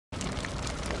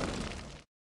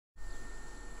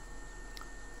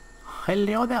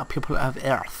hello there, people of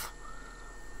Earth.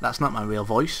 That's not my real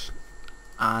voice.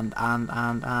 And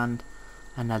I'll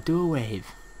do a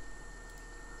wave.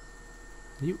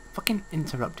 Are you fucking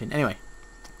interrupting? Anyway,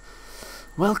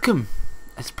 welcome,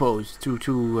 I suppose,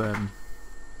 to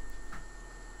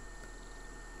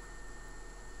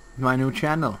my new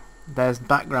channel. There's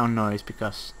background noise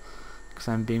because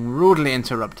I'm being rudely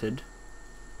interrupted.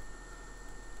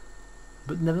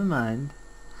 But never mind.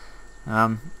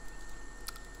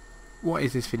 What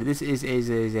is this video? This is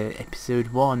episode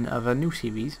 1 of a new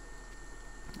series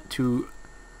to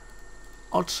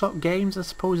Oddsock Games, I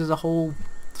suppose, as a whole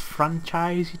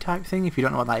franchise type thing. If you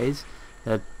don't know what that is,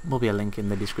 there will be a link in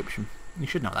the description. You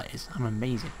should know what that is. I'm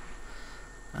amazing.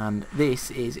 And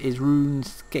this is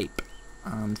RuneScape.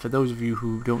 And for those of you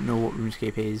who don't know what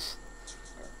RuneScape is,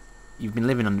 you've been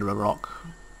living under a rock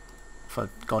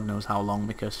for God knows how long,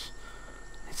 because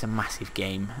it's a massive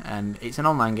game and it's an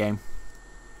online game.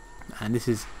 And this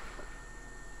is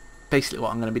basically what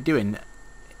I'm going to be doing,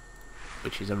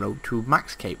 which is a road to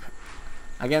max cape.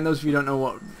 Again, those of you who don't know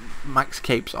what max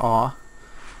capes are,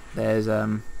 there's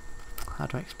how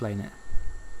do I explain it?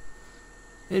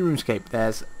 In RuneScape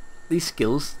there's these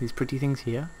skills, these pretty things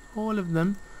here, all of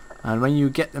them, and when you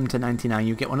get them to 99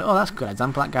 you get one. Oh, that's a good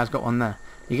example, that guy's got one there.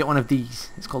 You get one of these.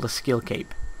 It's called a skill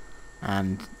cape,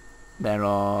 and there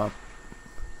are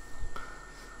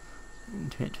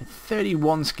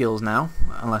 31 skills now,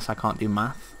 unless I can't do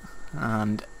math,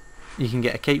 and you can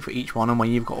get a cape for each one, and when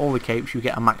you've got all the capes you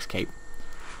get a max cape.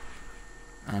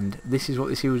 And this is what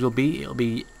the series will be. It'll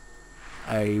be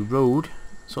a road,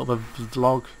 sort of a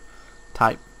vlog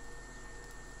type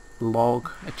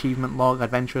log, achievement log,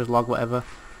 adventurers log, whatever,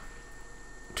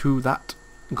 to that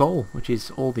goal, which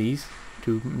is all these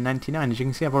to 99. As you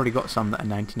can see, I've already got some that are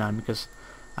 99 because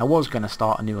I was going to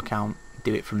start a new account,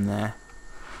 do it from there,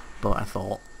 but I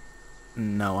thought,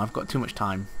 no, I've got too much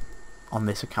time on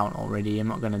this account already. I'm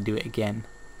not going to do it again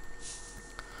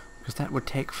because that would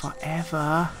take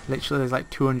forever. Literally, there's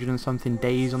like 200 and something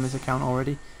days on this account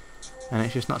already, and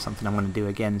it's just not something I'm going to do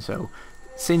again. So,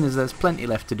 seeing as there's plenty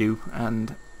left to do,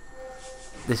 and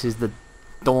this is the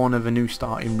dawn of a new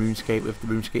start in RuneScape, with the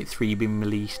RuneScape 3 being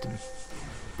released and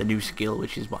the new skill,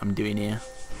 which is what I'm doing here,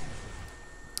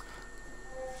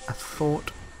 I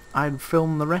thought I'd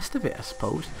film the rest of it, I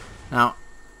suppose. Now,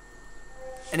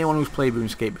 anyone who's played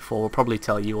RuneScape before will probably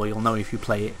tell you, or you'll know if you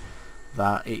play it,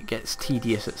 that it gets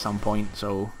tedious at some point,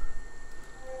 so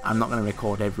I'm not going to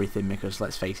record everything because,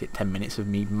 let's face it, 10 minutes of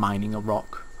me mining a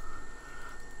rock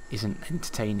isn't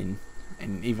entertaining,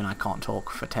 and even I can't talk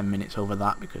for 10 minutes over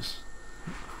that because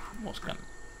what's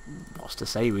to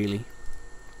say, really.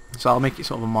 So I'll make it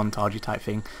sort of a montagey type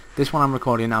thing. This one I'm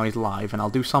recording now is live, and I'll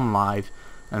do some live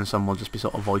and some will just be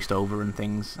sort of voiced over and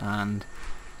things, and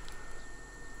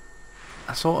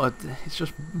it's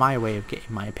just my way of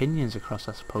getting my opinions across,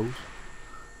 I suppose,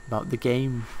 about the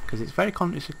game, because it's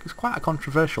it's quite a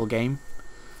controversial game,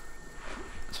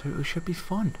 so it should be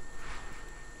fun.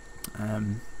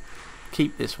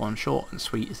 Keep this one short and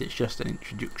sweet, as it's just an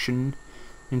introduction.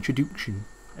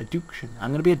 A duke. I'm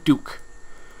going to be a duke.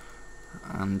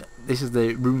 And this is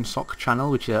the RuneSock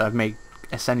channel, which I've made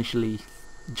essentially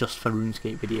just for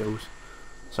RuneScape videos.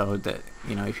 So that,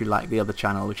 you know, if you like the other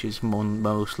channel, which is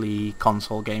mostly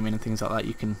console gaming and things like that,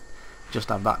 you can just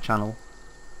have that channel.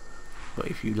 But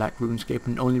if you like RuneScape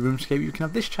and only RuneScape, you can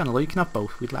have this channel, or you can have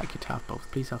both. We'd like you to have both.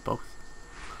 Please have both.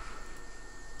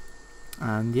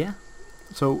 And yeah,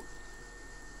 so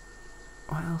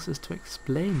what else is to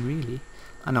explain, really?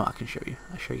 I know I can show you.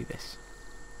 I'll show you this.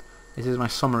 This is my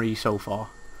summary so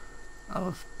far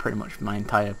of pretty much my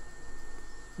entire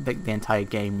the entire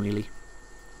game, really.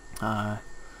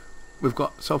 We've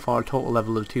got so far a total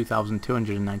level of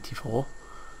 2,294.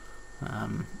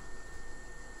 I'm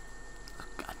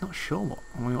not sure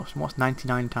what's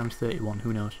 99 times 31.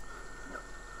 Who knows?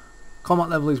 Combat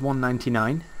level is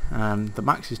 199. The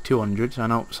max is 200. So I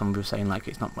know some people are saying like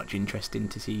it's not much interesting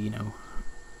to see, you know,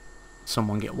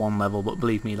 someone get one level, but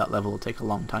believe me, that level will take a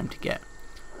long time to get.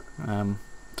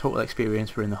 Total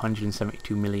experience, we're in the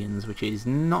 172 millions, which is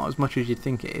not as much as you'd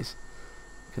think it is,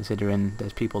 considering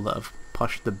there's people that have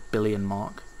pushed the billion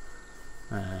mark.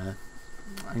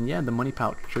 And yeah, the money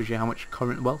pouch shows you how much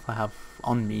current wealth I have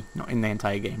on me, not in the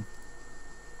entire game.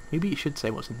 Maybe it should say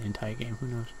what's in the entire game, who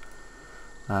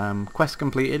knows. Quest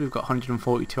completed, we've got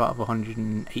 142 out of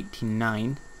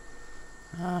 189.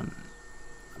 I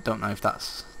don't know if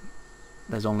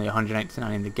there's only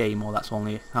 189 in the game, or that's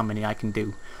only how many I can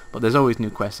do, but there's always new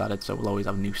quests added, so we'll always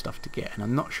have new stuff to get, and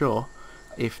I'm not sure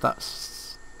if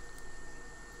that's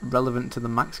relevant to the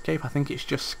max cape. I think it's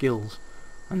just skills,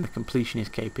 and the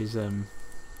completionist cape is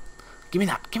give me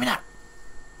that,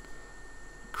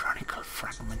 Chronicle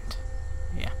Fragment.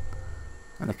 Yeah.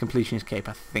 And the Completionist Cape,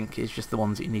 I think, is just the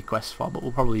ones that you need quests for, but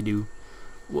we'll probably do...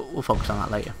 We'll focus on that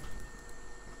later.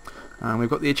 And we've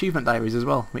got the Achievement Diaries as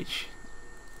well, which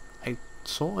I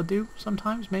sort of do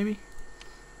sometimes, maybe.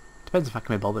 Depends if I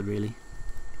can be bothered, really.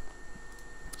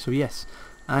 So yes,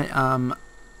 I am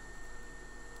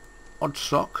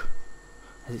Oddsock,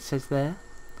 as it says there.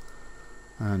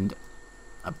 And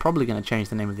I'm probably going to change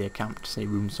the name of the account to say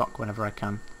RuneSock whenever I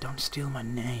can. Don't steal my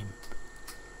name.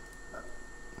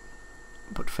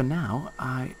 But for now,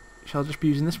 I shall just be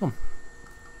using this one.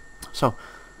 So,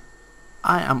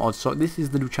 I am Oddsock. This is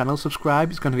the new channel.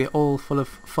 Subscribe. It's going to be all full of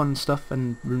fun stuff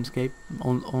and RuneScape.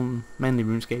 Mainly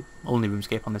RuneScape. Only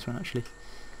RuneScape on this one, actually.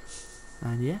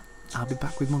 And yeah, I'll be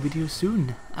back with more videos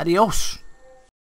soon. Adios!